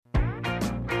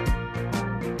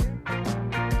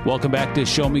Welcome back to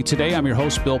Show Me Today. I'm your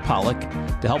host, Bill Pollack.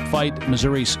 To help fight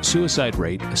Missouri's suicide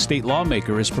rate, a state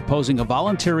lawmaker is proposing a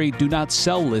voluntary do not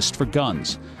sell list for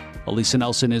guns. Elisa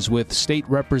Nelson is with State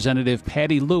Representative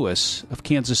Patty Lewis of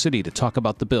Kansas City to talk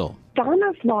about the bill.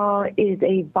 Donna's Law is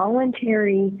a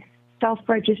voluntary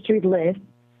self-registered list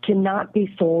to not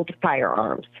be sold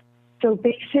firearms. So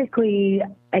basically,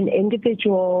 an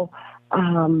individual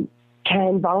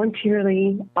can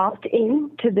voluntarily opt in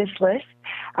to this list.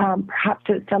 Perhaps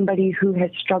it's somebody who has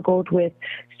struggled with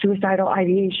suicidal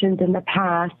ideations in the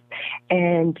past,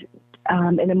 and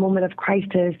in a moment of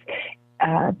crisis,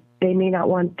 they may not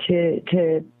want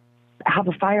to have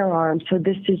a firearm. So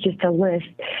this is just a list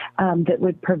that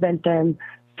would prevent them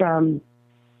from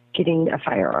getting a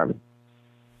firearm.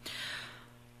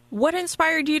 What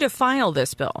inspired you to file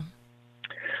this bill?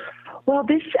 Well,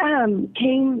 this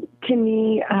came to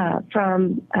me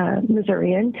from a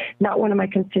Missourian, not one of my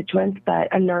constituents, but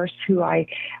a nurse who I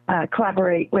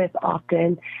collaborate with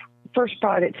often. First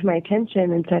brought it to my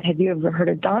attention and said, "Have you ever heard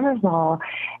of Donna's Law?"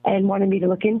 and wanted me to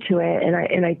look into it,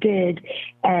 and I did,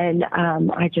 and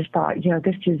I just thought,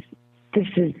 this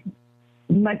is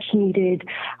much needed.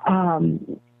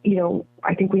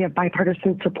 I think we have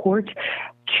bipartisan support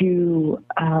to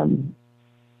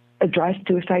address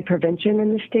suicide prevention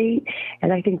in the state,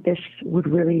 and I think this would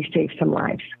really save some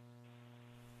lives.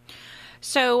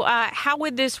 So how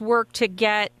would this work to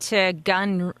get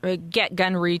gun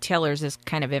retailers this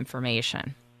kind of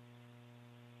information?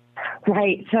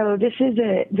 Right. So this is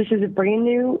a brand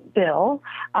new bill.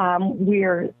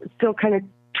 We're still kind of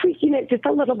tweaking it just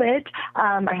a little bit.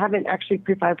 I haven't actually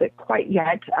pre-filed it quite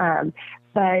yet,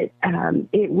 but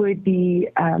it would be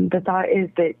the thought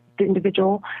is that the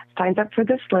individual signs up for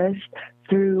this list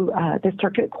through the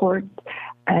circuit courts,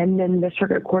 and then the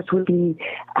circuit courts would be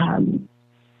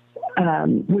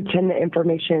would send the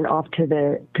information off to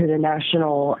the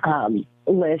national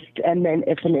list, and then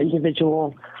if an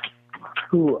individual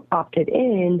who opted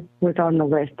in was on the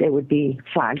list, it would be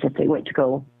flagged if they went to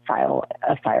go file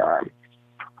a firearm.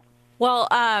 Well,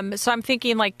 so I'm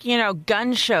thinking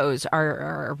gun shows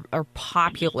are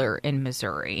popular in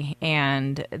Missouri,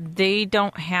 and they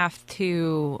don't have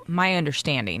to, my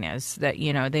understanding is that,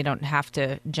 they don't have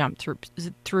to jump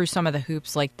through some of the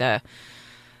hoops like the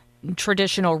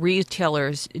traditional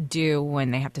retailers do when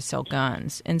they have to sell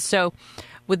guns. And so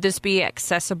would this be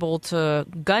accessible to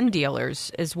gun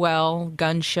dealers as well,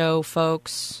 gun show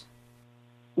folks?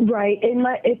 Right.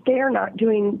 If they are not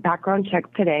doing background checks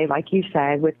today, like you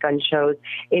said, with gun shows,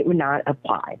 it would not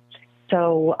apply.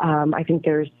 So I think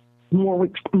there's more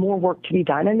work to be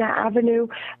done in that avenue,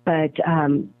 but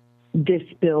this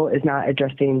bill is not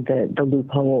addressing the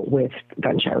loophole with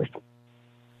gun shows.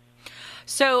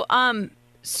 So,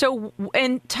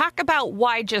 and talk about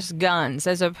why just guns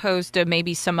as opposed to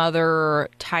maybe some other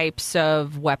types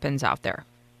of weapons out there.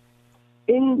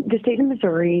 In the state of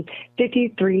Missouri,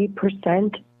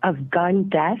 53% of gun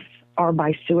deaths are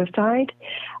by suicide.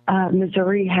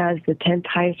 Missouri has the 10th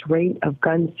highest rate of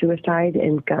gun suicide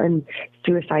and gun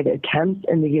suicide attempts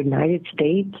in the United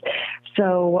States.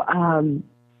 So,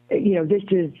 this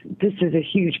is a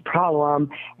huge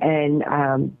problem, and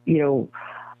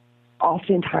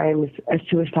oftentimes a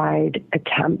suicide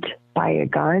attempt by a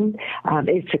gun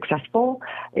is successful.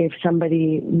 If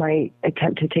somebody might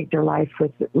attempt to take their life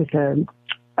with a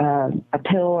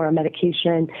pill or a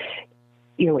medication,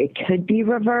 it could be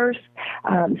reversed.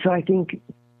 So I think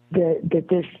that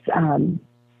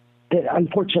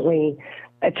unfortunately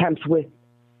attempts with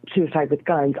suicide with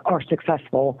guns are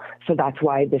successful. So that's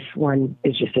why this one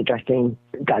is just addressing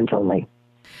guns only.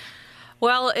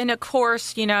 Well, and of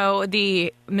course,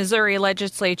 the Missouri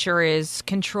legislature is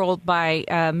controlled by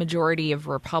a majority of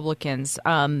Republicans,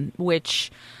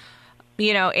 which,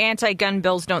 anti-gun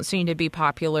bills don't seem to be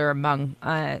popular among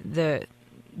the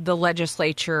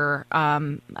legislature.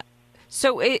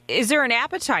 So is there an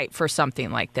appetite for something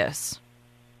like this?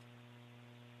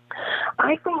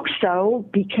 I think so,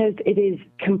 because it is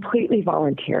completely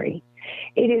voluntary.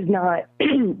 It is not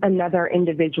another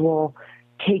individual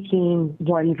taking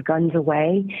one's guns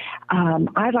away.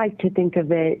 I like to think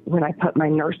of it, when I put my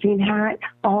nursing hat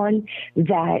on,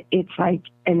 that it's like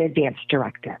an advance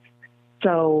directive.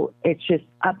 So it's just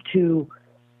up to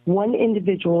one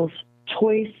individual's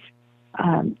choice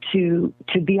to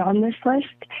be on this list.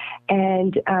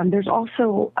 And there's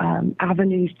also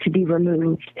avenues to be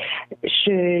removed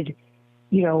should,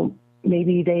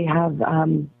 maybe they have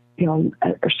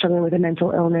are struggling with a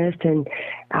mental illness, and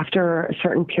after a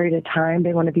certain period of time,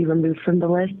 they want to be removed from the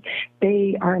list.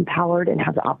 They are empowered and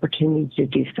have the opportunity to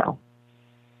do so.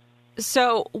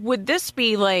 So would this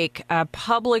be like a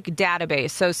public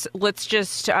database? So let's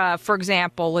just, for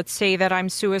example, let's say that I'm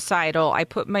suicidal. I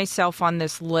put myself on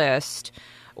this list,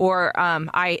 or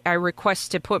I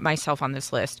request to put myself on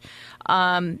this list.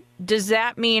 Does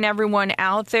that mean everyone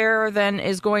out there then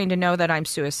is going to know that I'm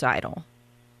suicidal?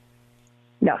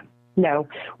 No.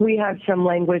 We have some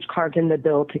language carved in the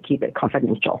bill to keep it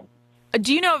confidential.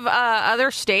 Do you know of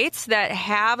other states that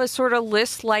have a sort of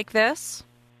list like this?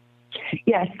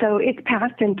 Yes, so it's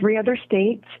passed in 3 other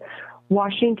states,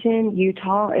 Washington,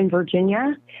 Utah, and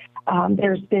Virginia.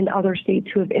 There's been other states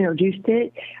who have introduced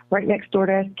it. Right next door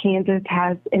to us, Kansas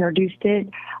has introduced it,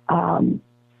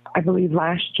 I believe,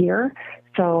 last year.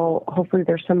 So hopefully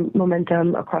there's some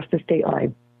momentum across the state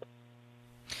line.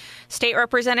 State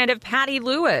Representative Patty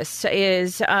Lewis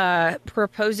is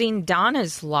proposing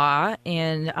Donna's Law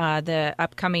in the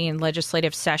upcoming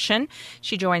legislative session.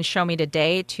 She joined Show Me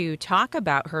Today to talk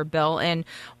about her bill. And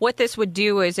what this would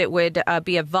do is it would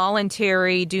be a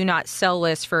voluntary do not sell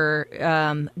list for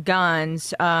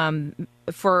guns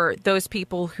for those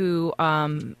people who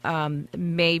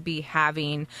may be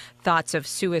having thoughts of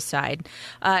suicide.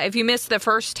 If you missed the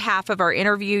first half of our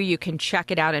interview, you can check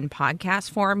it out in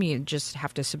podcast form. You just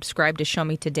have to subscribe to Show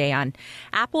Me Today on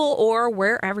Apple or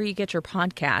wherever you get your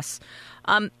podcasts.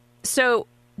 So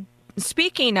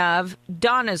speaking of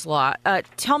Donna's Law,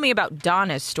 tell me about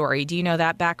Donna's story. Do you know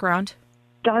that background?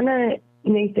 Donna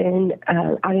Nathan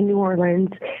out of New Orleans,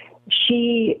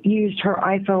 she used her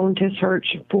iPhone to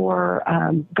search for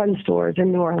gun stores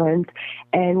in New Orleans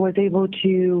and was able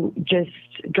to just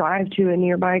drive to a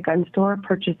nearby gun store,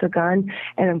 purchase a gun,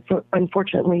 and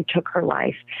unfortunately took her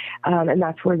life. And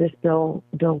that's where this bill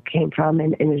came from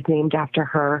and is named after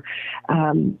her.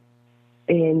 And,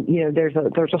 you know, there's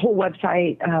a whole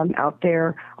website out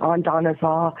there on Donna's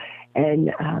Law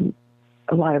and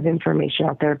a lot of information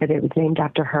out there, but it was named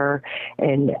after her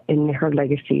and in her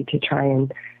legacy to try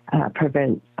and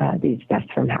prevent these deaths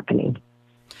from happening.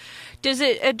 Does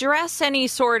it address any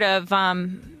sort of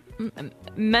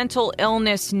mental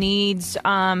illness needs?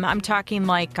 I'm talking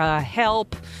like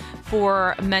help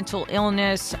for mental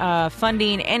illness,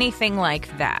 funding, anything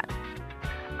like that?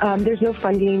 There's no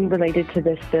funding related to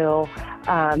this bill.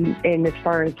 And as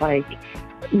far as like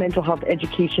mental health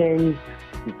education,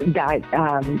 that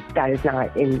is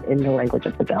not in the language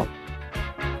of the bill.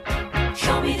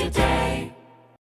 Show me today.